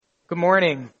Good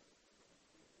morning.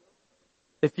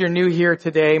 If you're new here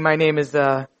today, my name is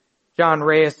John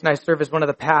Reyes, and I serve as one of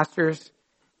the pastors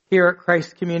here at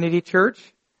Christ Community Church.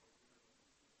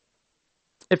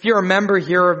 If you're a member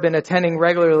here or have been attending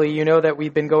regularly, you know that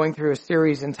we've been going through a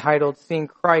series entitled Seeing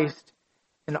Christ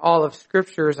in All of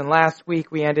Scriptures, and last week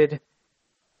we ended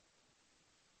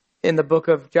in the book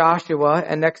of Joshua,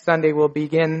 and next Sunday we'll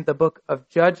begin the book of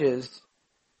Judges.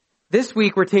 This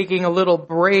week we're taking a little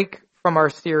break from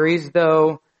our series,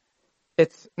 though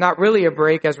it's not really a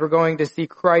break, as we're going to see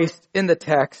Christ in the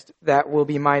text that we'll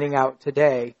be mining out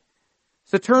today.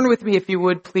 So turn with me, if you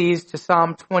would please, to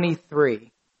Psalm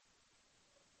 23.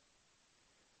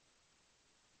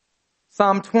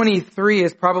 Psalm 23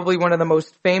 is probably one of the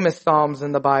most famous psalms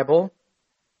in the Bible.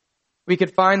 We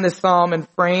could find this psalm in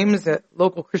frames at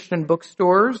local Christian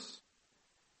bookstores.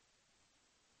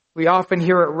 We often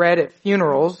hear it read at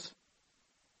funerals.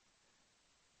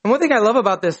 And one thing I love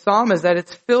about this psalm is that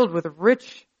it's filled with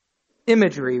rich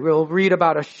imagery. We'll read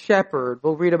about a shepherd.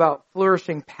 We'll read about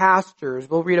flourishing pastures.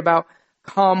 We'll read about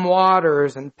calm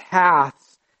waters and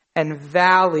paths and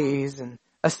valleys and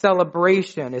a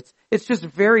celebration. It's just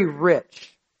very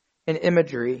rich in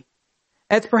imagery.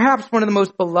 And it's perhaps one of the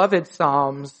most beloved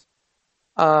psalms,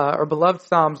 in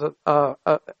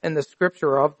the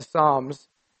scripture of the Psalms.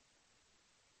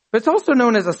 But it's also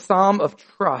known as a psalm of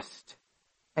trust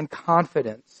and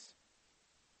confidence.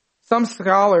 Some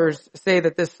scholars say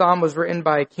that this psalm was written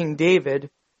by King David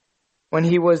when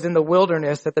he was in the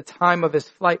wilderness at the time of his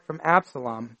flight from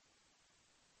Absalom.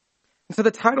 And so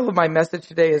the title of my message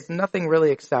today is nothing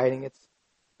really exciting,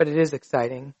 but it is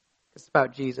exciting. It's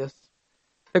about Jesus,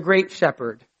 the great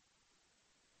shepherd.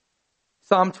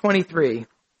 Psalm 23.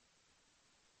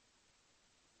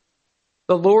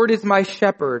 The Lord is my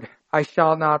shepherd, I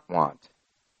shall not want.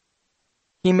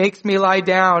 He makes me lie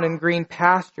down in green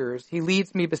pastures. He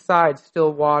leads me beside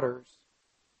still waters.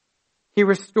 He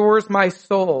restores my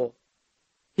soul.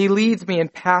 He leads me in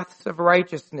paths of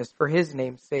righteousness for his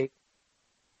name's sake.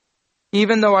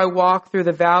 Even though I walk through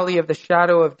the valley of the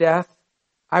shadow of death,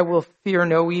 I will fear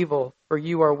no evil, for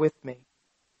you are with me.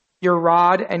 Your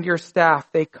rod and your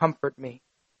staff, they comfort me.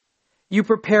 You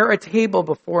prepare a table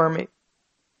before me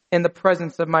in the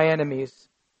presence of my enemies.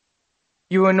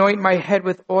 You anoint my head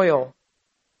with oil.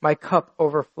 My cup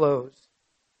overflows.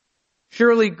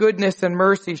 Surely goodness and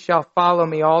mercy shall follow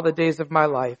me all the days of my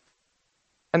life,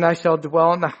 and I shall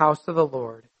dwell in the house of the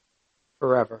Lord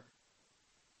forever.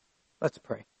 Let's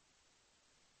pray.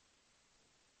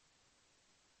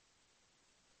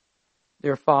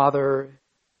 Dear Father,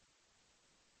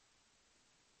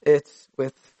 it's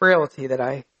with frailty that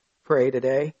I pray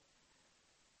today.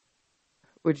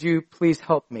 Would you please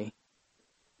help me?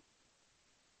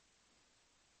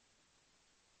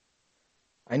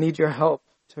 I need your help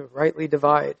to rightly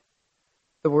divide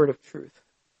the word of truth.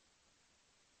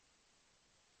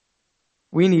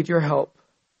 We need your help.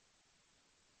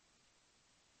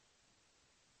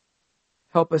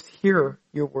 Help us hear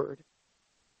your word.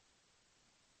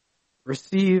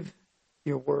 Receive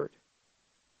your word.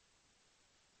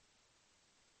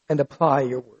 And apply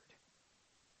your word.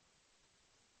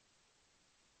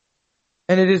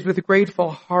 And it is with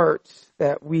grateful hearts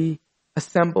that we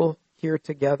assemble here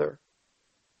together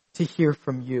to hear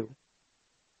from you.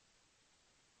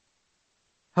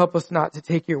 Help us not to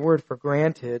take your word for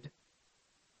granted.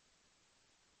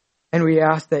 And we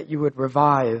ask that you would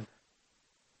revive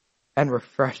and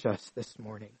refresh us this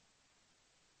morning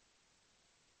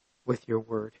with your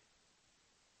word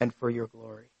and for your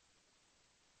glory.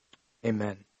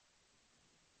 Amen.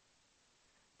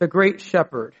 The great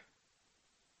shepherd.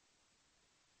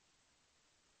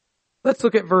 Let's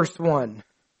look at verse 1.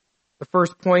 The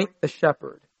first point, the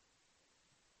shepherd.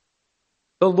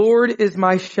 The Lord is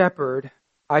my shepherd,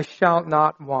 I shall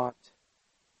not want.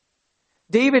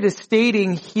 David is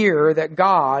stating here that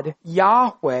God,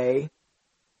 Yahweh,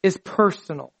 is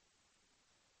personal.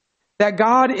 That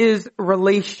God is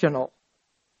relational.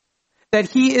 That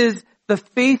he is the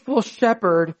faithful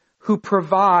shepherd who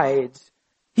provides.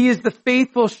 He is the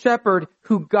faithful shepherd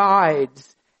who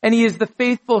guides. And he is the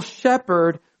faithful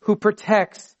shepherd who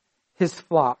protects his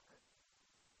flock.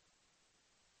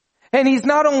 And he's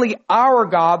not only our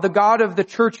God, the God of the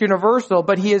Church Universal,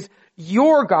 but he is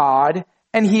your God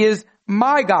and he is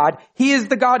my God. He is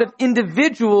the God of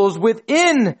individuals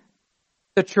within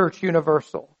the Church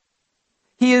Universal.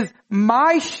 He is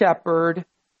my shepherd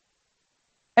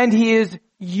and he is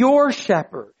your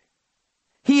shepherd.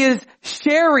 He is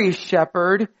Sherry's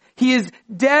shepherd. He is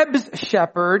Deb's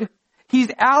shepherd. He's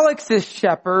Alex's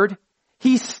shepherd.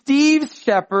 He's Steve's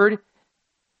shepherd.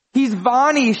 He's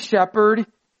Vonnie's shepherd.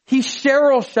 He's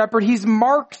Cheryl's shepherd. He's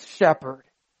Mark's shepherd.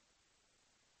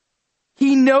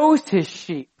 He knows his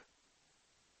sheep.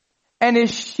 And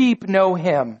his sheep know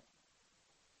him.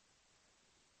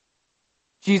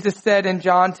 Jesus said in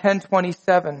John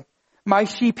 10:27, my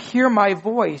sheep hear my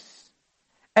voice,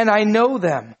 and I know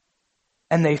them,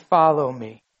 and they follow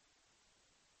me.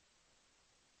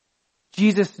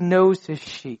 Jesus knows his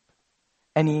sheep,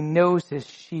 and he knows his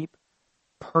sheep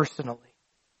personally,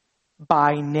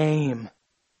 by name.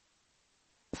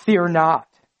 Fear not,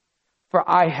 for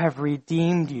I have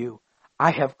redeemed you.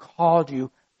 I have called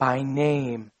you by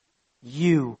name.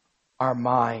 You are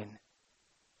mine.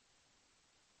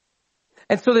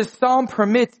 And so this psalm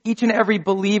permits each and every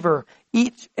believer,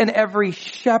 each and every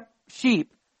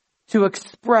sheep to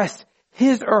express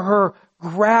his or her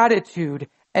gratitude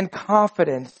and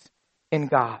confidence in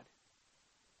God.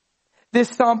 This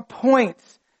psalm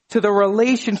points to the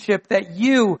relationship that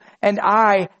you and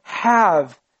I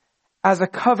have as a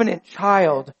covenant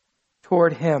child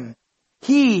toward him.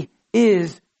 He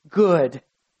is good.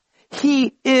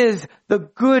 He is the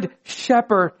good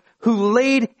shepherd who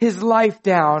laid his life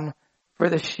down for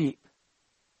the sheep.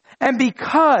 And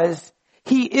because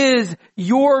he is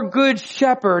your good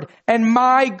shepherd and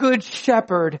my good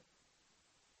shepherd,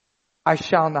 I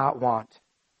shall not want.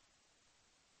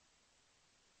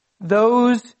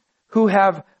 Those who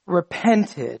have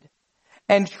repented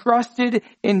and trusted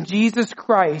in Jesus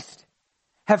Christ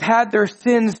have had their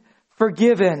sins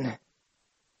forgiven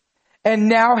and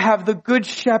now have the good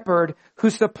shepherd who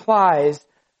supplies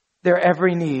their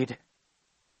every need.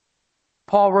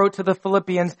 Paul wrote to the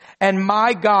Philippians, and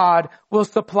my God will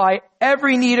supply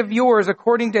every need of yours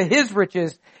according to his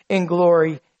riches in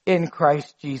glory in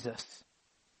Christ Jesus.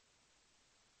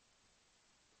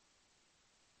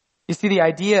 You see, the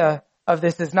idea of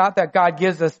this is not that God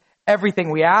gives us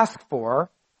everything we ask for.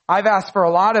 I've asked for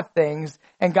a lot of things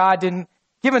and God didn't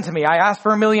give it to me. I asked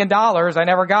for $1 million. I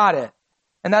never got it.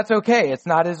 And that's okay. It's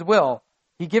not his will.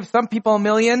 He gives some people $1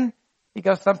 million. He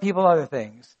gives some people other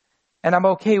things. And I'm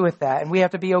okay with that. And we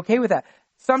have to be okay with that.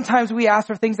 Sometimes we ask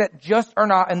for things that just are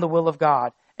not in the will of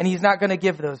God. And he's not going to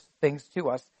give those things to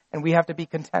us. And we have to be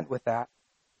content with that.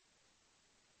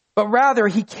 But rather,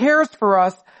 he cares for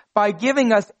us by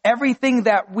giving us everything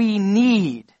that we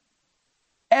need.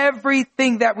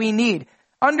 Everything that we need.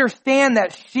 Understand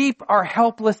that sheep are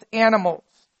helpless animals.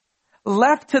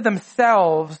 Left to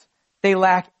themselves, they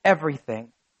lack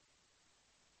everything.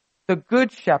 The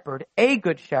good shepherd, a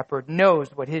good shepherd, knows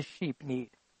what his sheep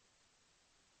need.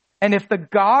 And if the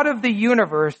God of the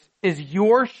universe is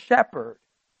your shepherd,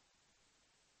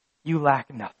 you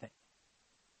lack nothing.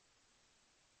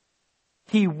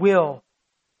 He will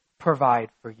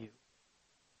provide for you.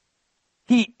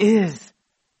 He is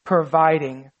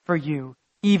providing for you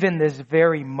even this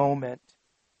very moment.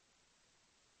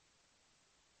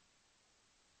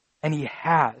 And he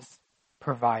has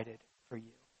provided for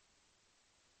you.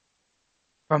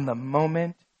 From the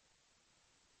moment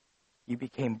you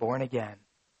became born again.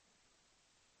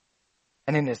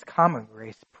 And in his common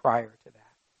grace prior to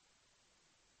that.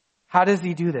 How does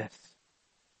he do this?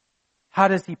 How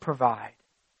does he provide?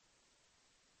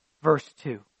 Verse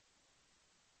 2.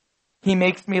 He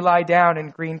makes me lie down in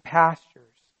green pastures.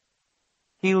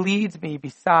 He leads me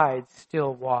beside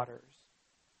still waters.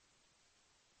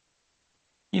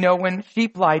 You know, when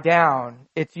sheep lie down,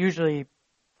 it's usually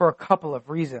for a couple of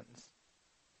reasons.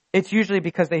 It's usually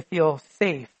because they feel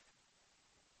safe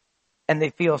and they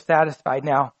feel satisfied.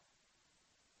 Now,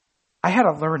 I had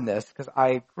to learn this because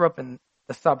I grew up in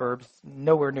the suburbs,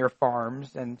 nowhere near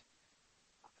farms, and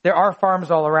there are farms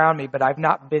all around me, but I've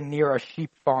not been near a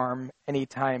sheep farm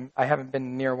anytime. I haven't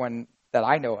been near one that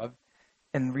I know of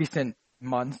in recent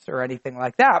months or anything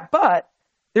like that. But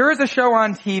there is a show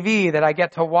on TV that I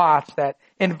get to watch that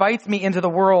invites me into the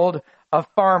world of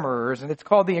farmers, and it's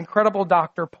called The Incredible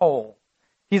Dr. Pol.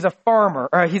 He's a farmer,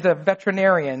 or he's a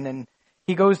veterinarian, and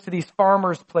he goes to these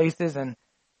farmers' places, and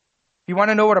if you want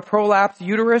to know what a prolapsed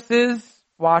uterus is,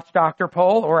 watch Dr.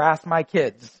 Pol or ask my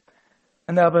kids.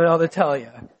 And they'll be able to tell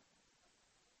you.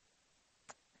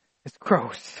 It's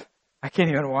gross. I can't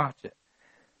even watch it.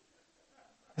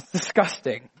 It's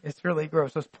disgusting. It's really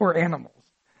gross. Those poor animals.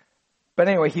 But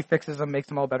anyway, he fixes them, makes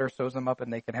them all better, sews them up,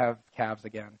 and they can have calves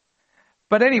again.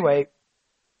 But anyway,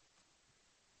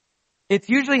 it's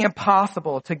usually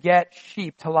impossible to get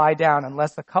sheep to lie down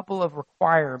unless a couple of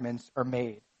requirements are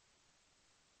made.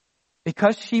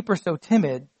 Because sheep are so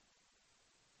timid,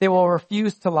 they will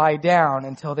refuse to lie down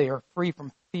until they are free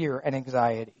from fear and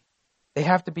anxiety. They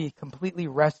have to be completely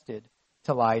rested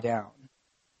to lie down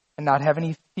and not have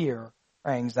any fear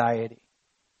or anxiety.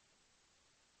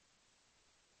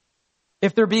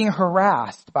 If they're being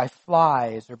harassed by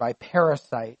flies or by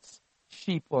parasites,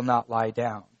 sheep will not lie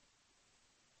down.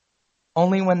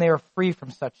 Only when they are free from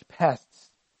such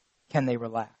pests can they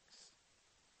relax.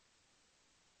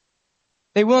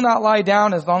 They will not lie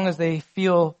down as long as they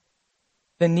feel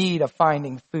the need of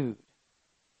finding food.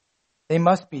 They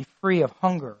must be free of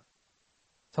hunger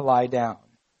to lie down.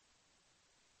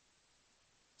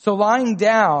 So lying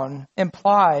down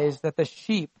implies that the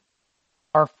sheep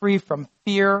are free from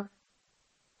fear,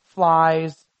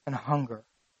 flies, and hunger.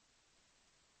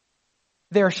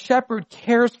 Their shepherd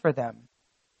cares for them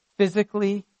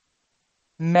physically,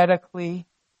 medically,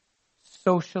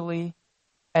 socially,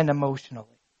 and emotionally.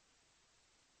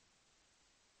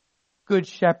 Good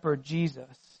Shepherd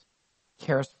Jesus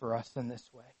cares for us in this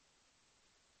way.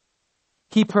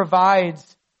 He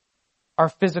provides our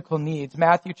physical needs.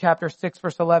 Matthew chapter 6,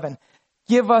 verse 11.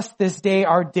 Give us this day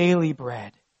our daily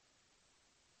bread.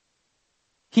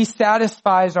 He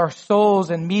satisfies our souls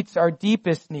and meets our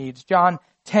deepest needs. John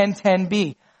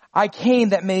 10:10b. I came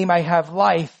that they might have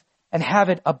life and have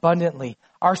it abundantly.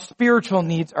 Our spiritual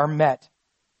needs are met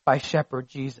by Shepherd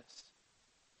Jesus.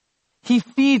 He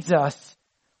feeds us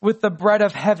with the bread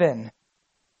of heaven.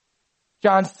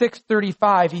 John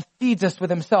 6:35, he feeds us with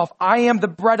himself. I am the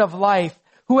bread of life.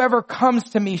 Whoever comes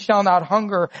to me shall not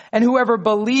hunger, and whoever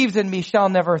believes in me shall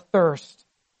never thirst.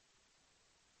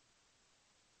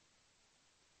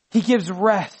 He gives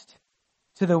rest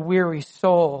to the weary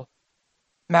soul.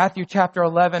 Matthew chapter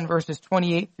 11, verses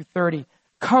 28 through 30.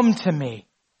 Come to me,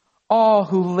 all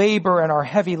who labor and are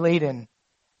heavy laden,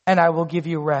 and I will give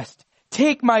you rest.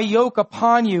 Take my yoke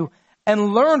upon you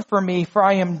and learn from me, for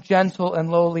I am gentle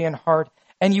and lowly in heart,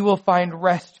 and you will find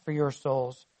rest for your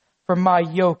souls. For my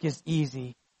yoke is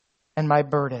easy and my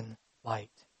burden light.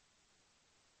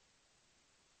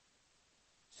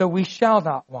 So we shall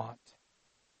not want.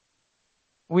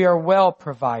 We are well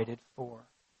provided for.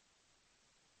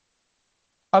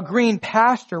 A green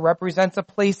pasture represents a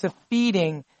place of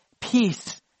feeding,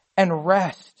 peace, and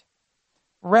rest.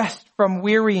 Rest from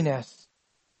weariness.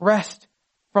 Rest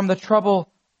from the trouble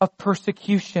of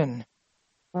persecution.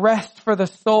 Rest for the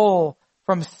soul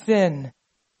from sin,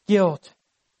 guilt,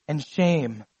 and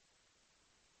shame.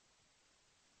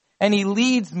 And he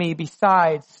leads me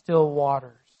beside still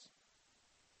waters.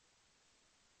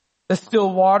 The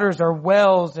still waters are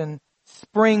wells and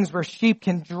springs where sheep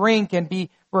can drink and be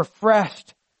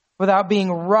refreshed without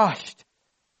being rushed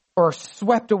or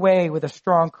swept away with a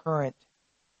strong current.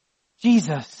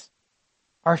 Jesus,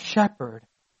 our shepherd,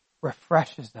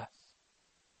 refreshes us.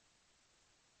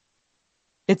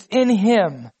 It's in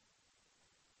him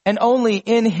and only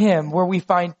in him where we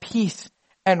find peace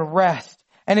and rest.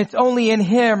 And it's only in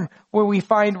him where we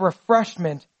find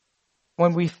refreshment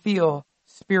when we feel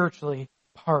spiritually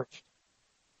parched.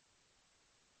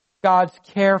 God's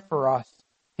care for us,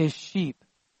 his sheep,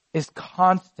 is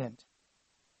constant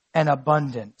and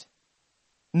abundant,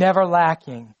 never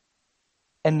lacking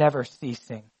and never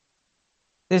ceasing.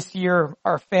 This year,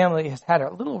 our family has had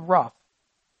a little rough.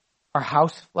 Our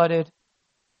house flooded,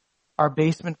 our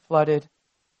basement flooded,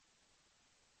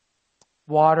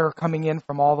 water coming in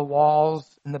from all the walls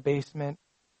in the basement.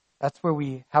 That's where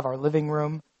we have our living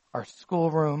room, our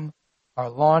schoolroom, our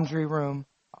laundry room,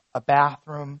 a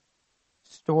bathroom,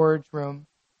 storage room.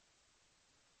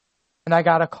 And I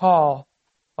got a call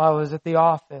while I was at the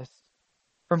office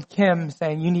from Kim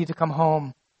saying, you need to come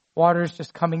home. Water's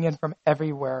just coming in from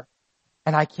everywhere,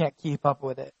 and I can't keep up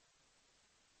with it.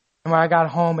 And when I got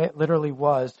home, it literally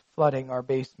was flooding our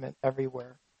basement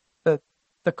everywhere.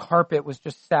 The carpet was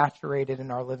just saturated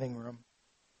in our living room.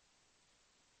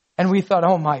 And we thought,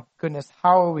 oh my goodness,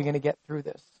 how are we going to get through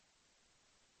this?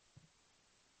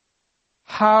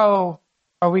 How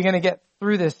are we going to get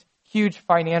through this huge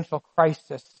financial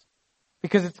crisis?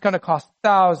 Because it's going to cost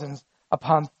thousands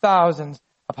upon thousands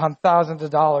upon thousands of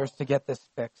dollars to get this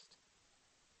fixed.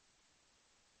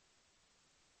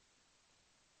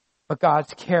 But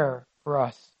God's care for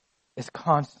us is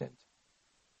constant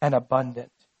and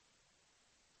abundant,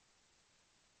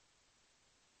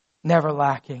 never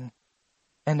lacking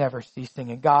and never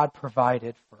ceasing. And God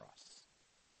provided for us.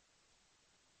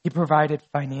 He provided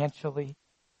financially.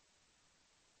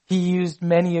 He used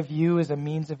many of you as a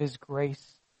means of his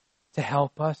grace to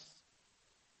help us,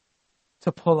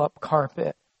 to pull up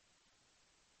carpet,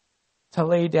 to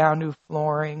lay down new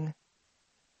flooring,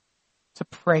 to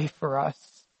pray for us,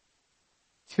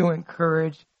 to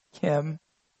encourage Kim,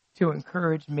 to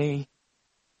encourage me.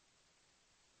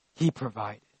 He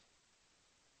provided.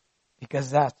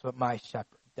 Because that's what my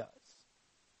shepherd does.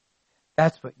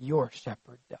 That's what your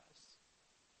shepherd does.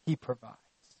 He provides.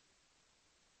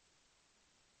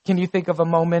 Can you think of a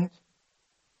moment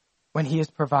when he has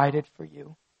provided for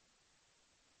you?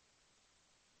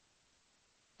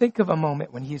 Think of a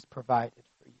moment when he has provided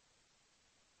for you.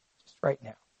 Just right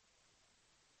now.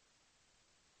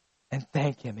 And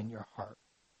thank him in your heart.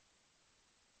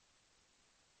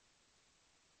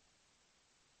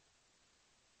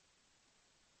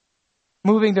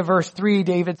 Moving to verse 3,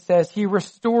 David says, he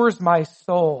restores my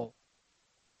soul.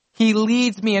 He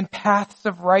leads me in paths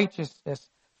of righteousness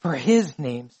for his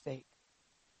name's sake.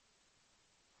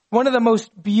 One of the most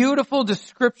beautiful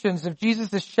descriptions of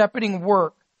Jesus' shepherding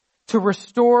work to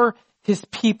restore his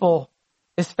people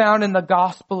is found in the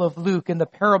Gospel of Luke, in the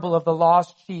parable of the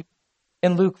lost sheep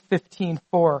in Luke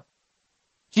 15:4.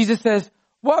 Jesus says,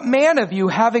 what man of you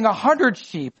having 100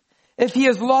 sheep, if he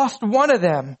has lost one of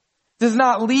them, does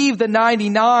not leave the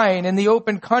 99 in the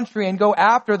open country and go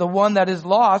after the one that is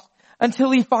lost until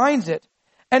he finds it?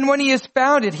 And when he has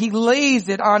found it, he lays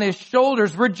it on his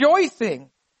shoulders, rejoicing.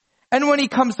 And when he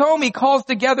comes home, he calls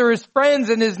together his friends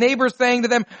and his neighbors, saying to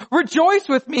them, rejoice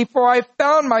with me, for I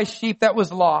found my sheep that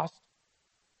was lost.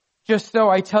 Just so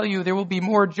I tell you, there will be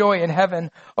more joy in heaven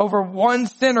over one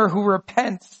sinner who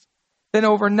repents than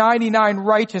over 99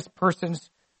 righteous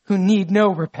persons who need no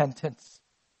repentance.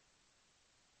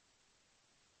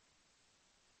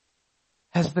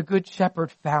 Has the Good Shepherd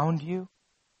found you?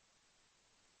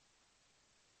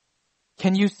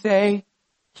 Can you say,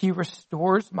 he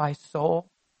restores my soul?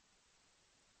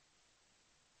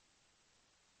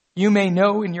 You may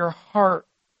know in your heart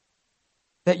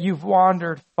that you've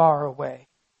wandered far away.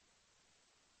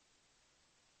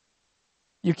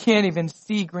 You can't even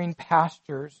see green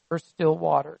pastures or still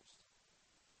waters.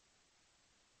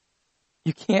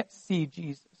 You can't see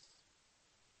Jesus.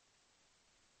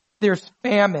 There's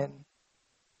famine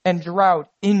and drought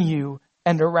in you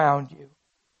and around you,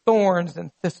 thorns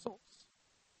and thistles.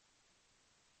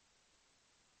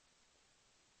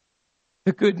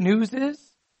 The good news is,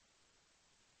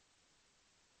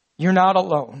 you're not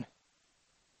alone.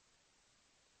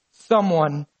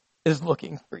 Someone is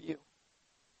looking for you.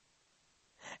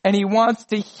 And he wants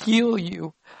to heal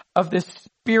you of this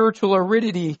spiritual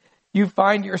aridity you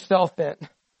find yourself in.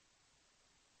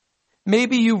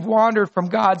 Maybe you've wandered from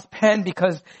God's pen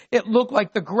because it looked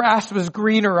like the grass was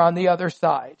greener on the other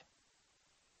side.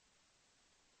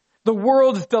 The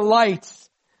world's delights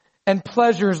and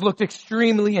pleasures looked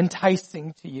extremely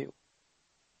enticing to you.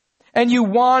 And you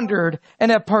wandered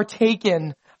and have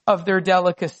partaken of their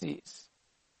delicacies.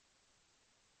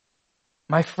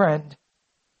 My friend,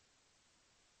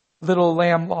 little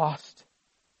lamb lost,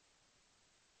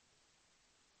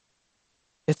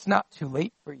 it's not too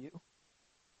late for you.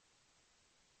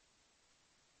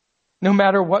 No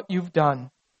matter what you've done,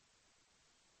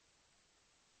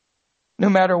 no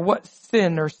matter what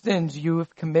sin or sins you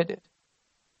have committed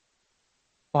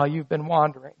while you've been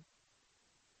wandering,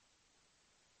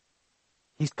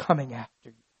 he's coming after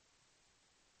you.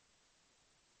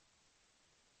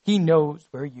 He knows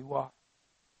where you are.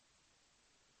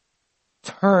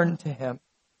 Turn to him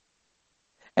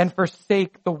and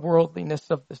forsake the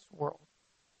worldliness of this world.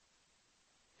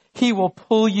 He will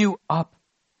pull you up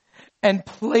and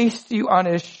place you on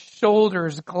his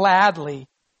shoulders gladly,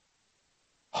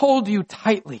 hold you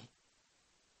tightly,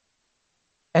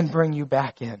 and bring you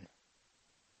back in.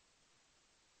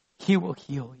 He will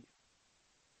heal you.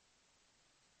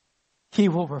 He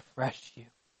will refresh you.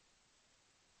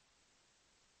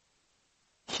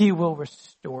 He will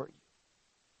restore you.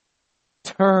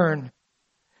 Turn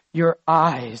your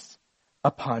eyes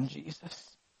upon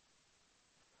Jesus.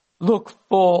 Look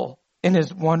full in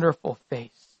his wonderful face,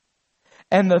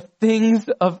 and the things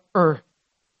of earth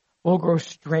will grow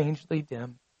strangely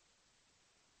dim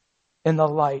in the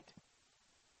light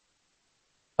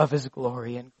of his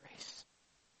glory and grace.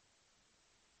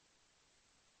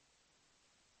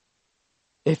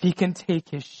 If he can take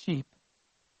his sheep,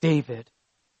 David,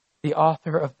 the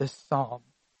author of this psalm,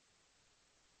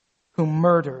 who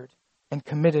murdered and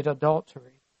committed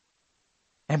adultery,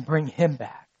 and bring him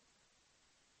back,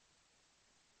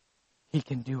 he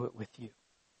can do it with you.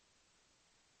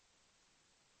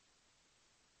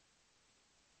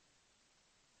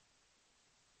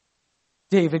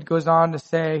 David goes on to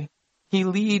say, he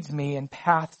leads me in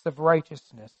paths of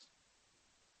righteousness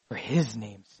for his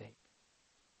name's sake.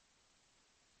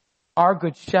 Our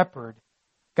good shepherd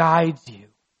guides you,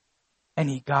 and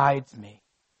he guides me.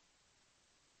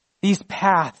 These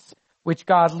paths which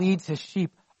God leads his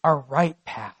sheep are right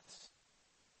paths.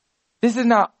 This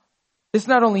not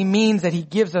only means that he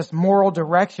gives us moral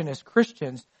direction as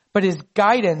Christians, but his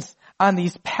guidance on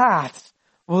these paths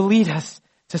will lead us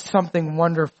to something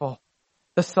wonderful,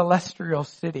 the celestial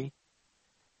city.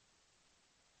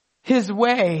 His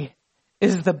way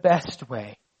is the best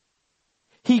way.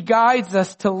 He guides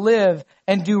us to live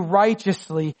and do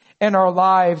righteously in our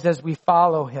lives as we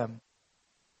follow him.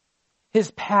 His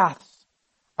paths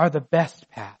are the best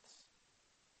paths.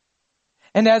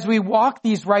 And as we walk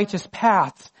these righteous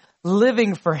paths,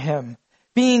 living for him,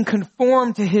 being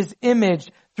conformed to his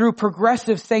image through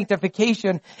progressive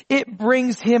sanctification, it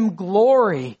brings him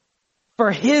glory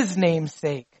for his name's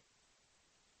sake.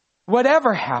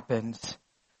 Whatever happens,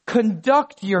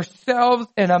 conduct yourselves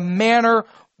in a manner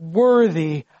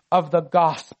worthy of the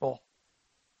gospel.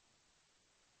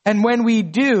 And when we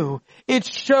do, it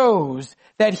shows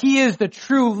that he is the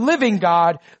true living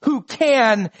God who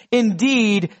can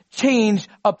indeed change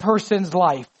a person's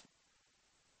life.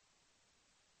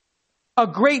 A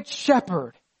great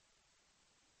shepherd,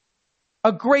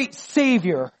 a great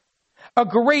savior, a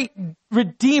great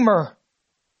redeemer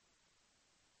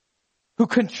who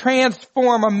can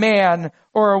transform a man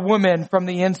or a woman from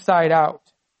the inside out.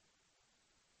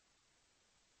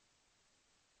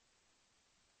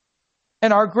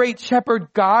 And our great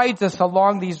shepherd guides us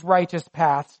along these righteous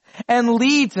paths and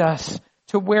leads us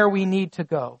to where we need to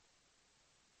go.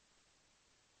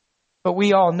 But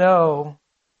we all know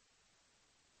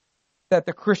that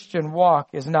the Christian walk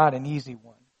is not an easy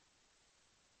one.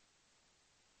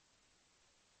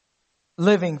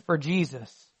 Living for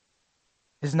Jesus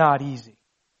is not easy.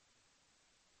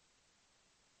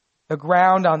 The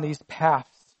ground on these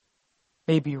paths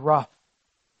may be rough,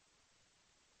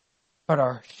 but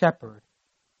our shepherd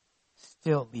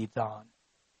still leads on.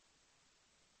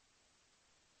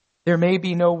 There may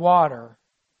be no water,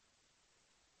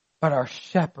 but our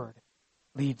shepherd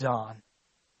leads on.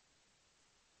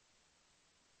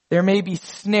 There may be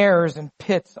snares and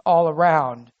pits all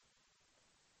around,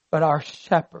 but our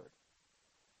shepherd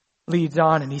leads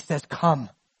on and he says, "Come,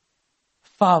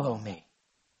 follow me."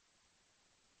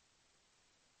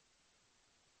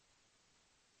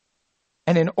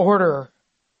 And in order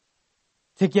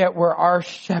to get where our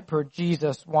shepherd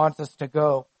Jesus wants us to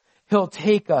go, he'll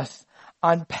take us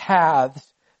on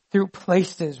paths through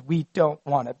places we don't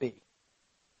want to be.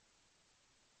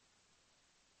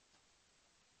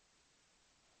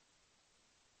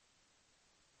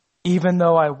 Even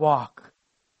though I walk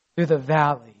through the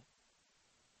valley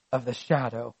of the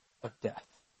shadow of death.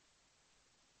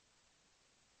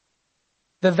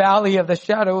 The valley of the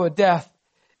shadow of death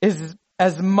is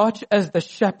as much as the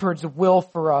shepherd's will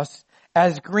for us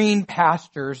as green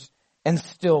pastures and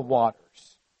still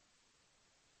waters.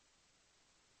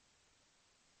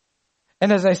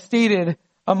 And as I stated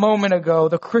a moment ago,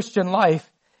 the Christian life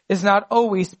is not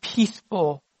always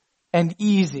peaceful and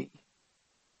easy.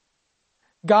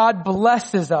 God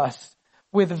blesses us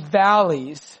with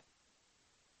valleys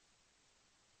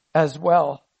as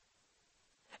well.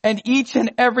 And each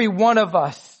and every one of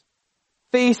us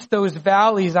face those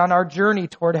valleys on our journey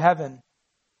toward heaven.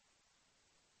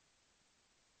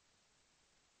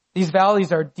 These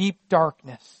valleys are deep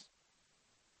darkness,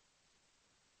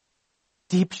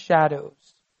 deep shadows.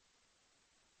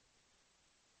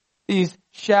 These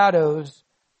shadows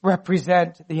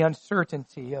represent the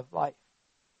uncertainty of life.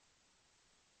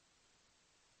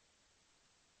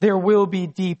 There will be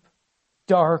deep,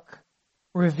 dark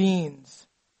ravines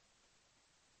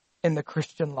in the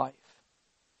Christian life.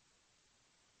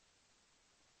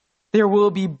 There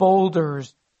will be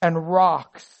boulders and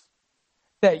rocks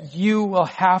that you will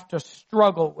have to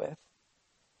struggle with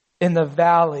in the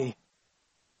valley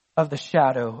of the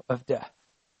shadow of death.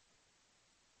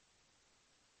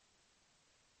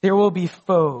 There will be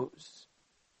foes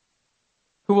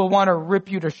who will want to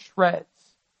rip you to shreds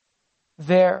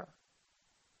there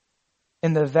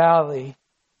in the valley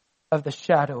of the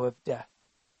shadow of death.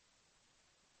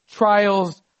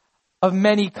 Trials of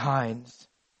many kinds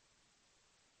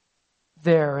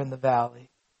there in the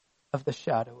valley of the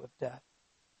shadow of death.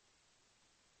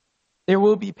 There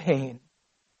will be pain.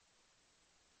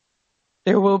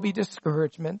 There will be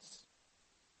discouragements.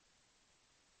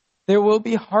 There will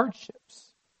be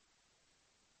hardships.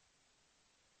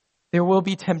 There will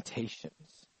be temptations.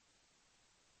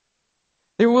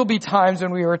 There will be times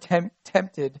when we are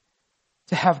tempted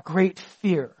to have great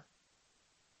fear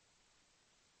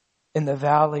in the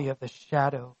valley of the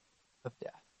shadow of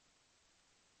death.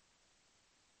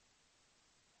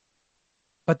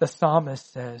 But the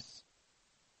psalmist says,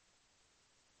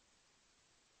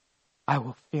 I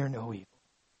will fear no evil,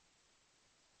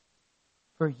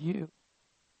 for you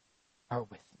are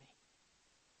with me.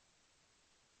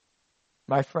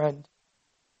 My friend,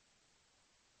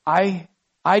 I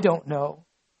don't know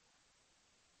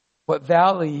what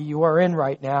valley you are in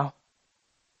right now,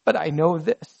 but I know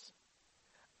this.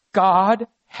 God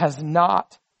has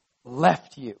not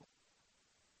left you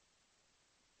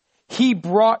He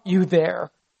brought you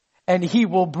there, and he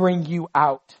will bring you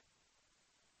out.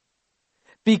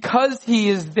 Because he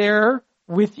is there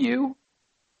with you,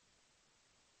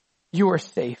 you are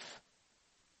safe.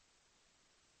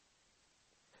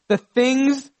 The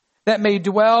things that may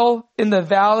dwell in the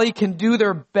valley can do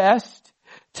their best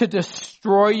to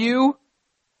destroy you,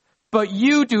 but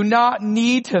you do not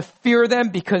need to fear them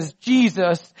because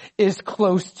Jesus is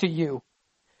close to you.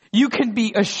 You can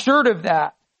be assured of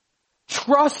that.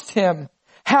 Trust him.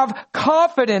 Have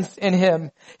confidence in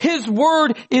him. His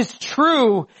word is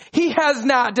true. He has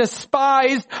not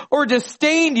despised or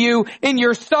disdained you in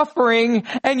your suffering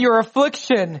and your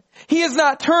affliction. He has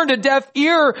not turned a deaf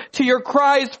ear to your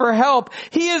cries for help.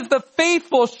 He is the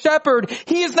faithful shepherd.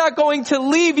 He is not going to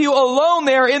leave you alone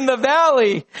there in the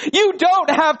valley. You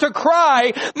don't have to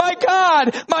cry, my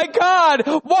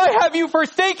God, why have you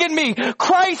forsaken me?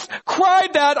 Christ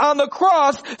cried that on the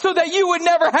cross so that you would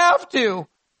never have to.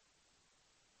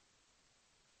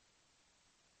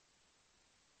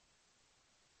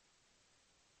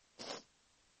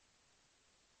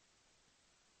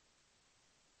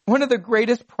 One of the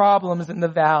greatest problems in the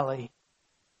valley,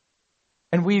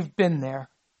 and we've been there,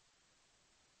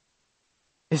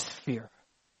 is fear.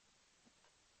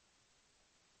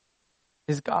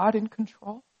 Is God in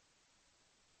control?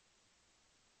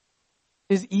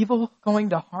 Is evil going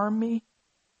to harm me?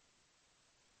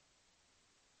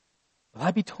 Will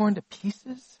I be torn to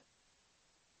pieces?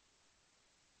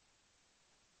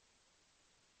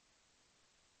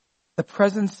 The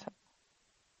presence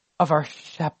of our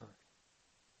shepherd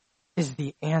is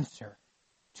the answer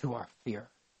to our fear.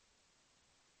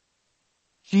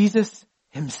 Jesus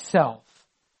himself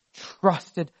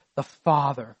trusted the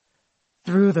Father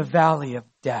through the valley of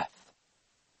death,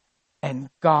 and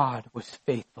God was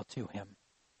faithful to him.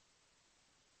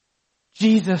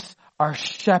 Jesus, our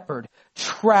shepherd,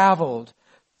 traveled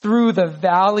through the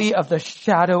valley of the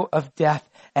shadow of death,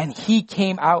 and he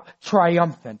came out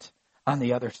triumphant on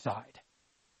the other side.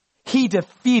 He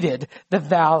defeated the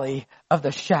valley of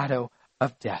the shadow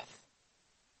of death.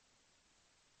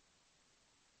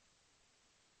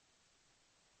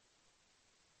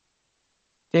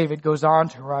 David goes on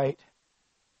to write,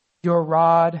 your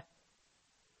rod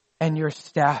and your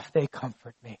staff, they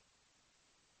comfort me.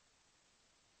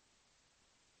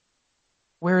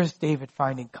 Where is David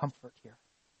finding comfort here?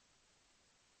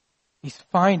 He's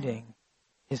finding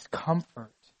his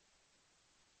comfort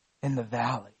in the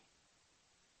valley.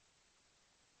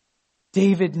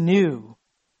 David knew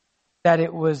that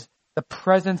it was the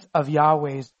presence of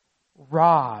Yahweh's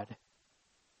rod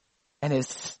and his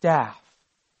staff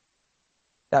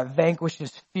that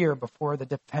vanquishes fear before the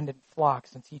dependent flock,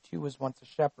 since he too was once a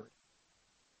shepherd.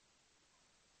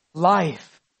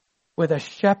 Life with a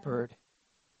shepherd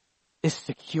is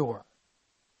secure.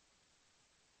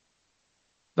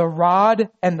 The rod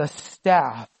and the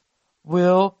staff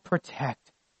will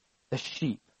protect the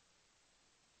sheep.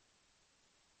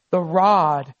 The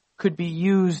rod could be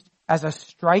used as a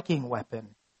striking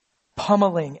weapon,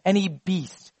 pummeling any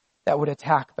beast that would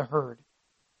attack the herd.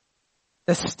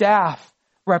 The staff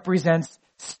represents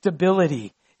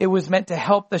stability. It was meant to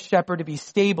help the shepherd to be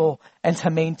stable and to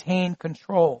maintain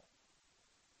control.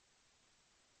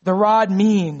 The rod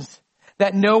means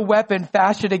that no weapon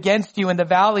fashioned against you in the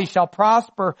valley shall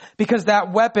prosper, because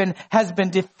that weapon has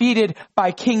been defeated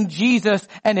by King Jesus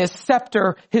and his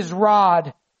scepter, his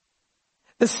rod.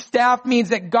 The staff means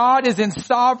that God is in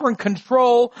sovereign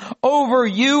control over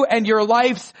you and your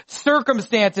life's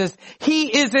circumstances.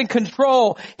 He is in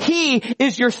control. He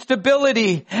is your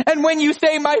stability. And when you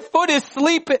say, my foot is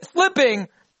slipping,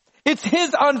 it's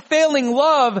his unfailing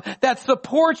love that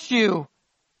supports you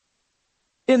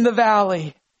in the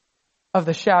valley of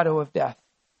the shadow of death.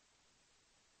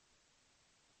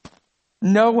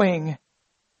 Knowing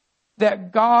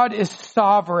that God is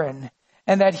sovereign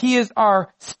and that he is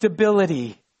our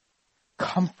stability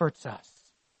comforts us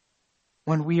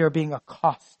when we are being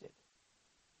accosted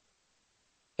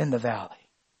in the valley.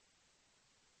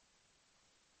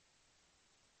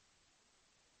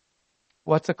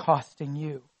 What's accosting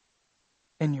you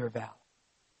in your valley?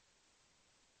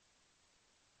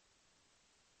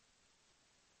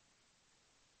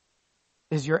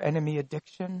 Is your enemy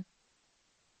addiction?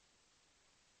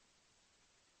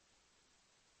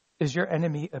 Is your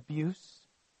enemy abuse?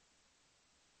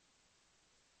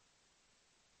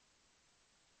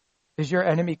 Is your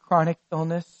enemy chronic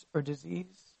illness or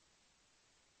disease?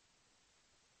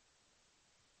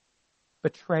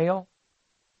 Betrayal?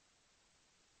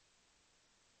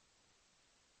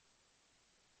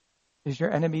 Is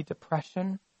your enemy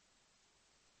depression?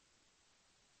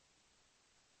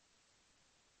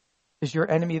 Is your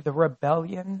enemy the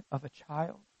rebellion of a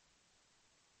child?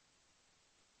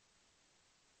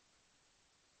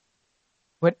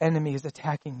 What enemy is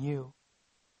attacking you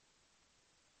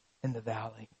in the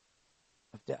valley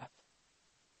of death?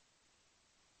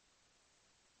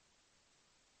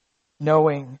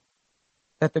 Knowing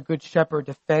that the Good Shepherd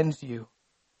defends you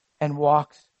and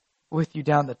walks with you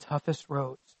down the toughest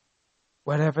roads,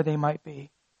 whatever they might be,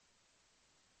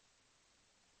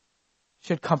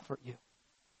 should comfort you.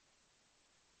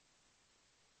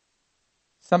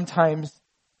 Sometimes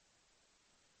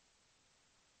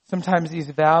these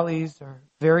valleys are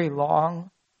very long,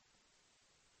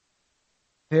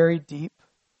 very deep,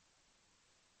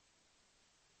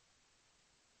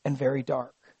 and very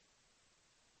dark.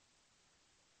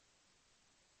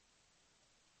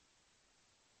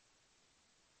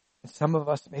 And some of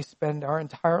us may spend our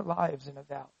entire lives in a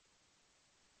valley.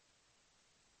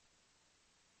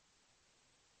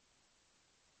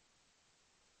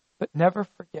 But never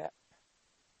forget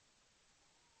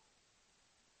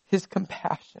His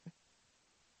compassion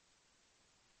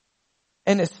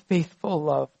and His faithful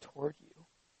love toward you.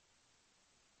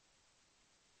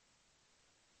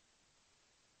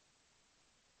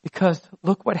 Because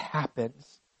look what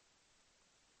happens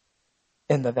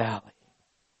in the valley.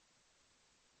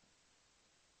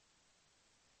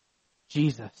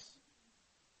 Jesus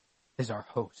is our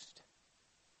host.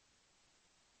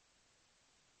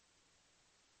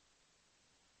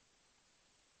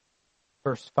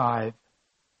 Verse 5,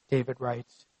 David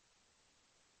writes,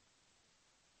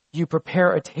 "You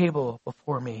prepare a table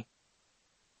before me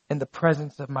in the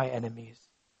presence of my enemies.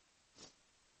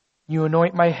 You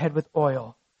anoint my head with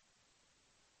oil.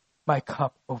 My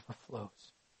cup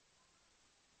overflows."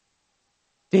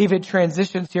 David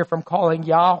transitions here from calling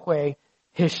Yahweh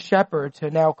his shepherd to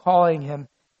now calling him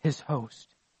his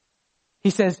host. He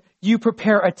says, "You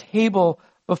prepare a table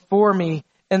before me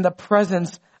in the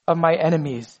presence of my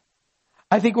enemies."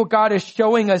 I think what God is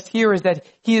showing us here is that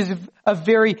He is a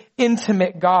very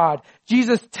intimate God.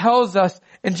 Jesus tells us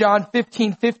in John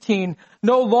 15:15,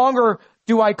 "No longer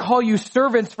do I call you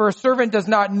servants, for a servant does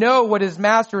not know what his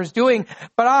master is doing,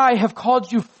 but I have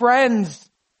called you friends."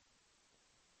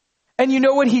 And you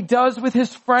know what He does with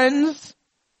His friends?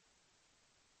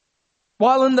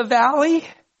 While in the valley,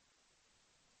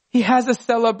 He has a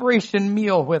celebration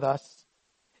meal with us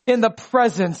in the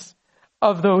presence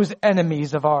of those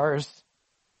enemies of ours.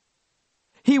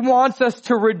 He wants us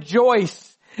to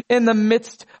rejoice in the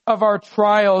midst of our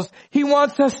trials. He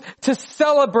wants us to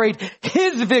celebrate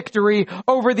His victory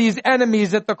over these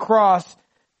enemies at the cross.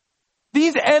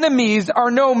 These enemies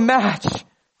are no match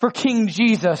for King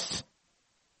Jesus.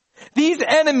 These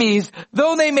enemies,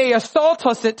 though they may assault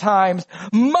us at times,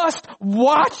 must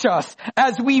watch us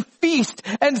as we feast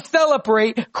and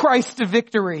celebrate Christ's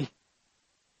victory.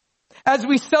 As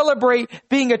we celebrate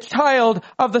being a child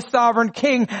of the sovereign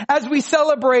King, as we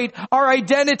celebrate our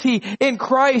identity in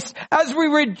Christ, as we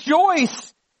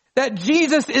rejoice that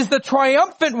Jesus is the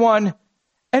triumphant one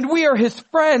and we are His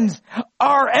friends,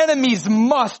 our enemies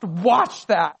must watch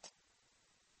that.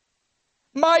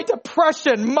 My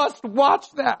depression must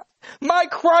watch that. My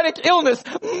chronic illness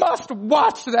must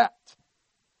watch that.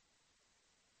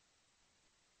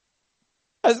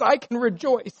 As I can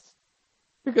rejoice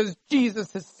because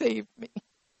Jesus has saved me.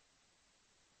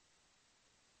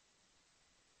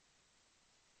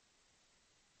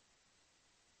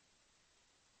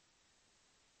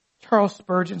 Charles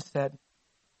Spurgeon said,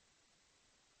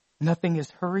 "Nothing is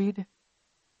hurried.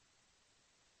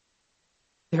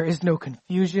 There is no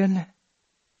confusion,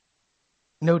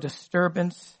 no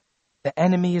disturbance. The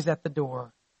enemy is at the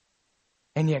door,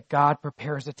 and yet God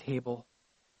prepares a table,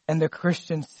 and the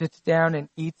Christian sits down and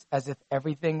eats as if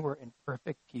everything were in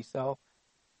perfect peace." So,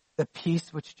 the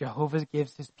peace which Jehovah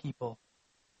gives His people,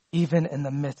 even in the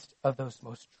midst of those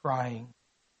most trying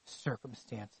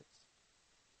circumstances.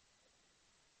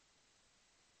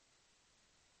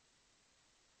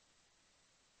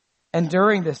 And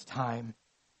during this time,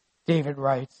 David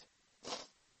writes,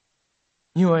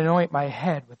 "You anoint my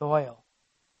head with oil."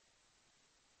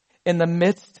 In the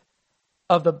midst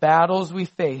of the battles we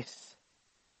face,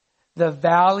 the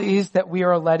valleys that we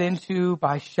are led into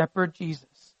by Shepherd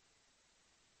Jesus,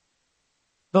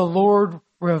 the Lord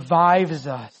revives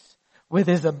us with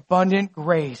His abundant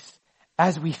grace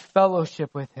as we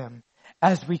fellowship with Him,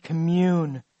 as we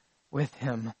commune with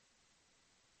Him.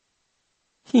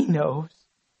 He knows.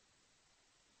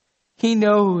 He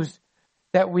knows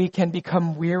that we can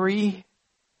become weary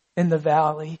in the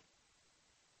valley.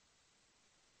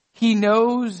 He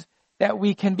knows that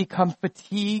we can become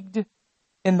fatigued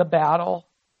in the battle.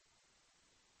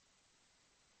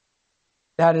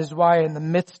 That is why in the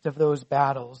midst of those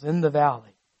battles in the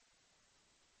valley,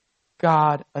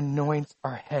 God anoints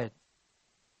our heads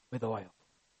with oil.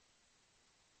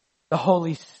 The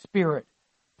Holy Spirit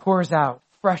pours out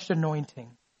fresh anointing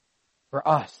for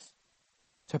us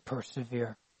to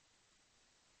persevere.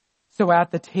 So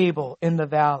at the table in the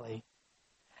valley,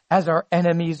 as our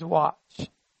enemies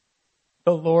watch,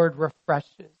 the Lord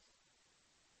refreshes,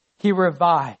 He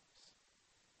revives,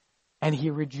 and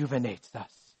He rejuvenates us.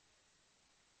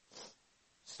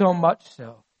 So much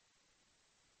so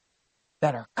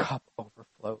that our cup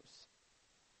overflows.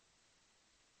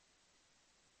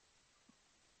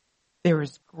 There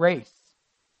is grace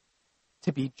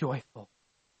to be joyful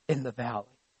in the valley.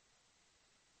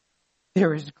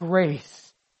 There is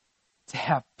grace to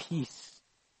have peace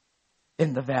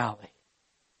in the valley.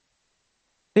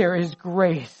 There is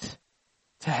grace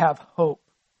to have hope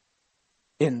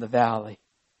in the valley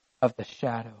of the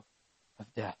shadow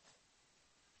of death.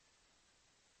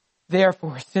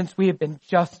 Therefore, since we have been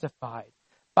justified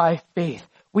by faith,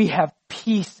 we have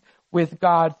peace with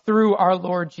God through our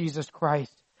Lord Jesus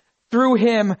Christ. Through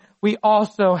Him, we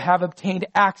also have obtained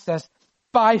access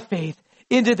by faith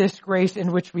into this grace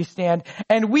in which we stand,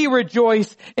 and we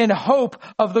rejoice in hope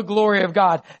of the glory of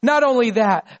God. Not only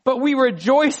that, but we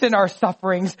rejoice in our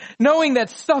sufferings, knowing that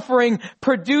suffering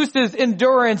produces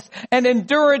endurance, and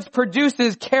endurance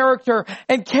produces character,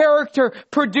 and character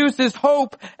produces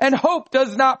hope, and hope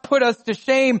does not put us to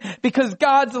shame, because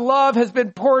God's love has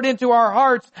been poured into our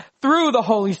hearts through the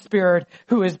Holy Spirit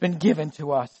who has been given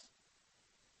to us.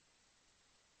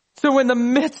 So in the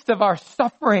midst of our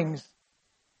sufferings,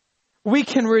 we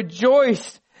can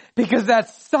rejoice because that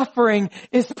suffering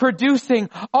is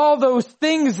producing all those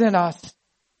things in us.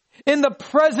 In the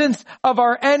presence of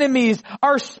our enemies,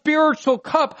 our spiritual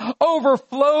cup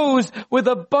overflows with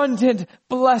abundant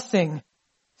blessing,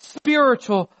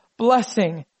 spiritual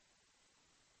blessing.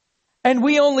 And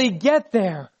we only get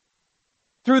there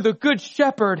through the Good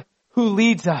Shepherd who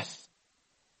leads us.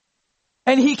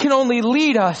 And He can only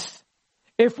lead us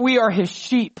if we are His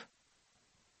sheep.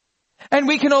 And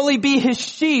we can only be His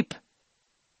sheep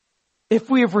if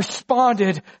we have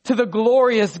responded to the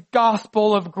glorious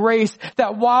gospel of grace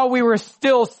that while we were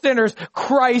still sinners,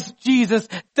 Christ Jesus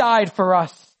died for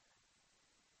us.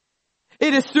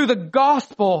 It is through the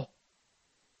gospel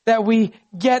that we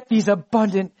get these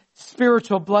abundant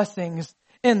spiritual blessings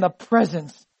in the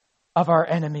presence of our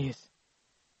enemies.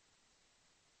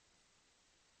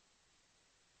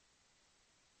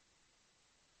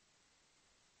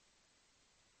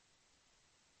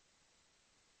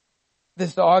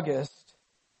 This August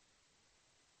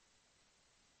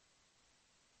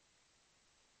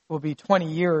will be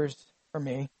 20 years for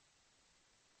me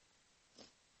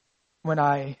when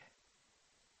I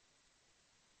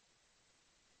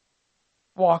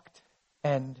walked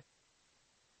and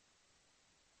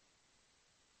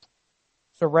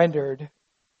surrendered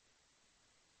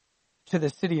to the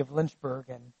city of Lynchburg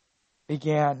and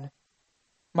began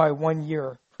my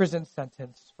 1-year prison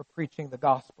sentence for preaching the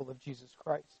gospel of Jesus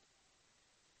Christ.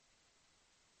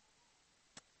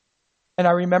 And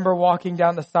I remember walking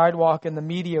down the sidewalk and the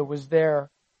media was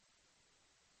there.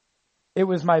 It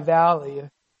was my valley.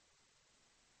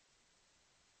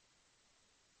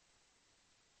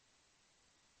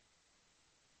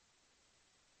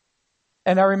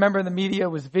 And I remember the media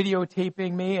was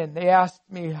videotaping me and they asked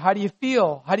me, how do you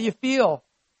feel? How do you feel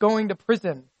going to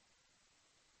prison?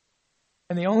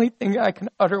 And the only thing I can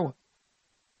utter was,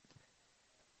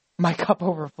 my cup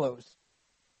overflows.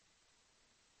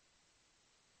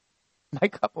 My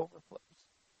cup overflows.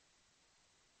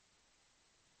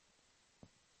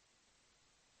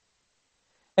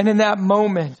 And in that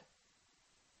moment,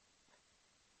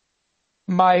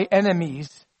 my enemies,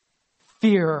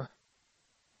 fear,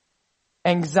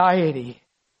 anxiety,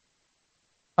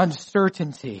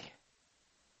 uncertainty,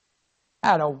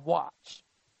 had a watch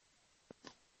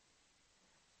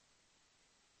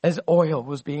as oil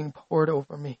was being poured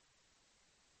over me.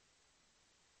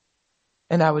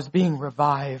 And I was being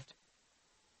revived.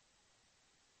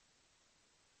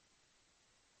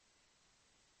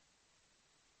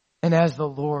 And as the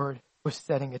Lord was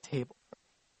setting a table for me,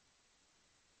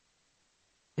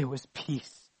 there was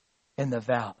peace in the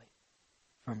valley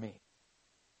for me.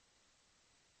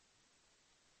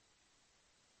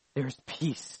 There's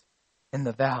peace in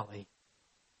the valley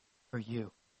for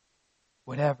you,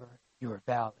 whatever your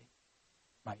valley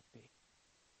might be.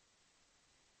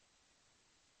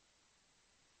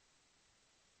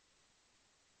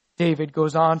 David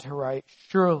goes on to write,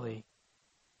 surely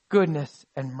goodness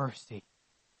and mercy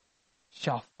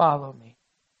shall follow me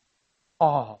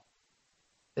all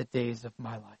the days of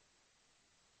my life.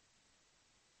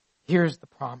 Here's the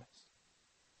promise.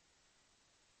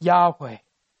 Yahweh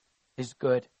is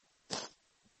good.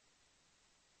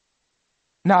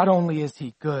 Not only is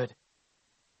he good,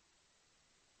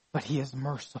 but he is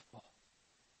merciful.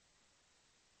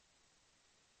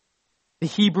 The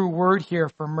Hebrew word here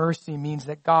for mercy means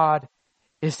that God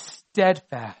is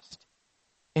steadfast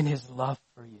in his love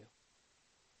for you.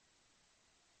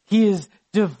 He is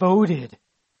devoted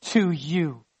to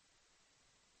you.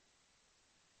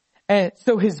 And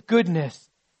so his goodness,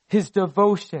 his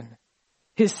devotion,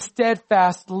 his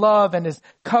steadfast love, and his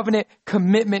covenant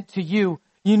commitment to you,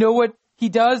 you know what he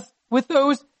does with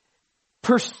those?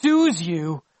 Pursues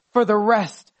you for the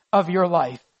rest of your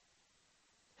life.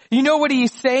 You know what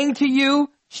he's saying to you,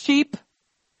 sheep?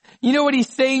 You know what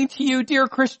he's saying to you, dear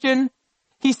Christian?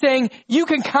 He's saying, you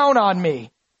can count on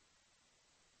me.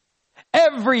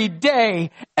 Every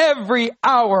day, every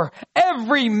hour,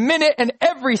 every minute, and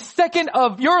every second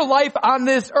of your life on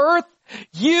this earth,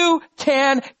 you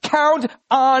can count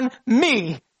on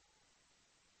me.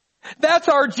 That's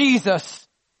our Jesus.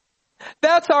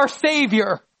 That's our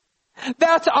Savior.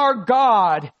 That's our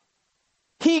God.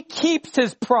 He keeps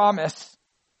his promise.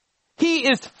 He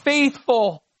is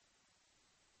faithful.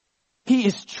 He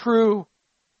is true.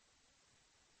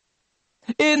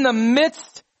 In the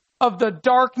midst of the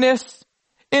darkness,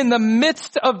 in the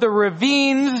midst of the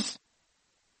ravines,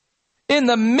 in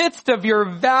the midst of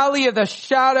your valley of the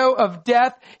shadow of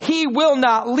death, he will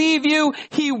not leave you.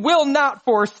 He will not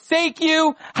forsake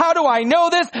you. How do I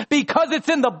know this? Because it's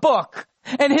in the book.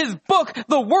 And his book,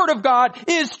 the Word of God,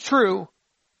 is true.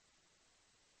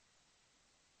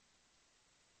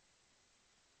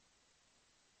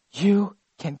 You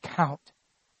can count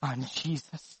on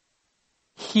Jesus.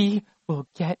 He will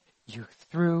get you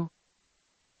through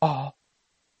all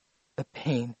the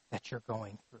pain that you're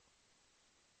going through.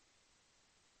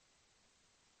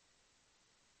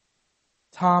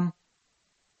 Tom,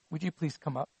 would you please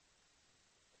come up?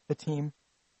 The team.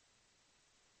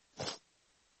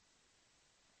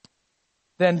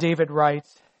 Then David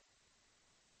writes,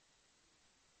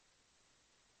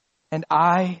 and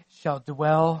I shall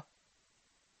dwell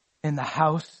in the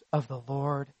house of the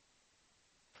Lord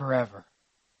forever.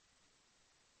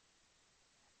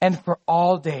 And for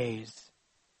all days,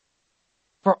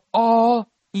 for all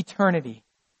eternity,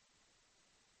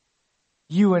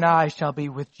 you and I shall be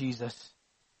with Jesus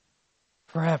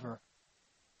forever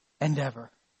and ever,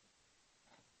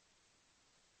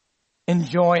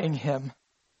 enjoying him.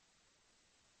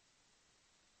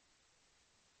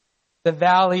 The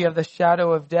valley of the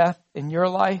shadow of death in your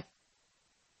life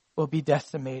will be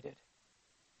decimated.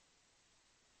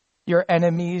 Your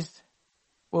enemies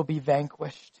will be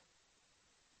vanquished.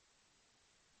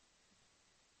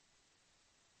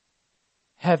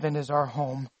 Heaven is our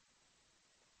home.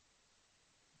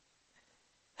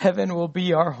 Heaven will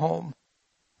be our home.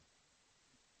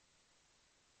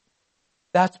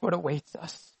 That's what awaits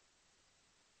us.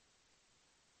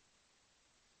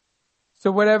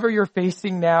 So whatever you're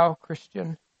facing now,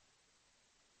 Christian,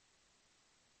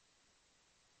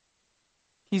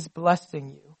 he's blessing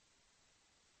you,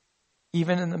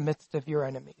 even in the midst of your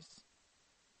enemies.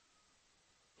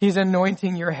 He's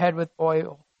anointing your head with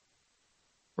oil,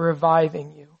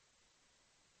 reviving you.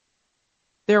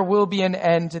 There will be an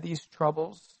end to these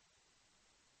troubles.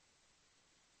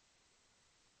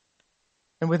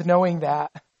 And with knowing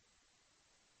that,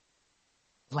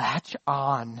 latch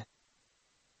on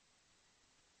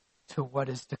to what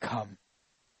is to come.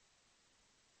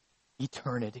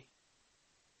 Eternity.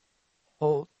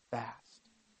 Hold fast.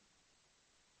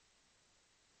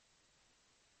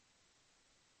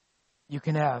 You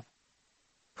can have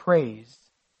praise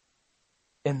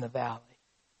in the valley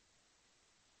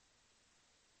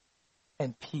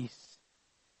and peace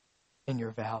in your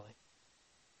valley.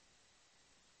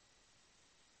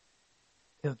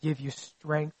 He'll give you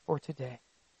strength for today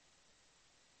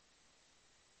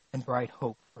and bright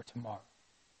hope for tomorrow.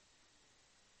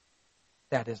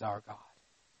 That is our God.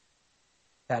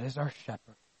 That is our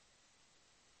shepherd.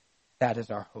 That is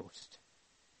our host.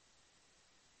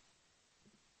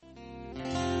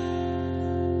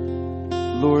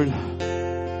 Lord,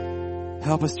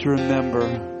 help us to remember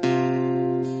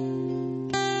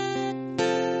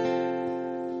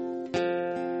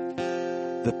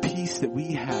the peace that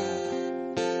we have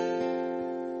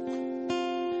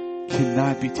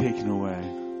cannot be taken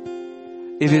away.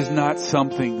 It is not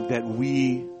something that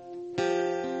we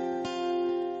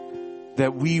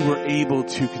were able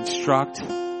to construct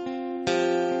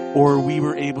or we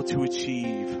were able to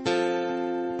achieve,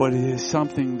 but it is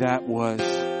something that was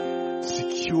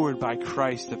secured by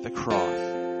Christ at the cross.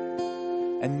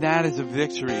 And that is a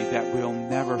victory that will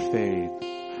never fade.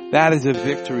 That is a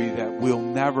victory that will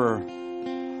never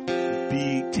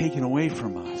be taken away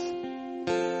from us.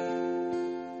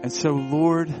 And so,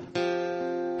 Lord,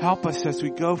 help us as we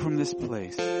go from this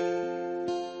place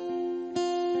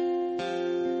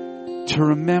to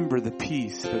remember the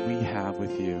peace that we have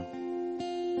with you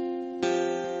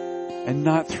and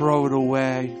not throw it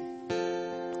away,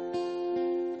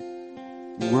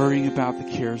 worrying about the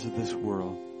cares of this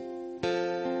world,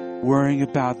 worrying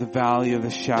about the valley of the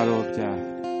shadow of death,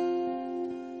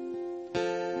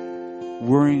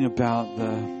 worrying about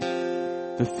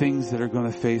the things that are going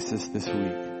to face us this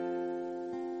week.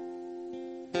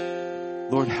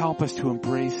 Lord, help us to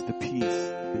embrace the peace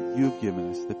that you've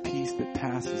given us, the peace that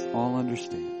passes all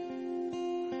understanding.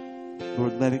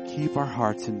 Lord, let it keep our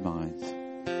hearts and minds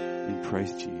in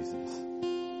Christ Jesus.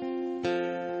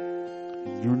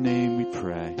 In your name we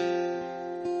pray.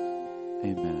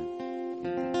 Amen.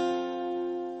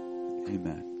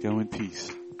 Amen. Go in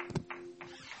peace.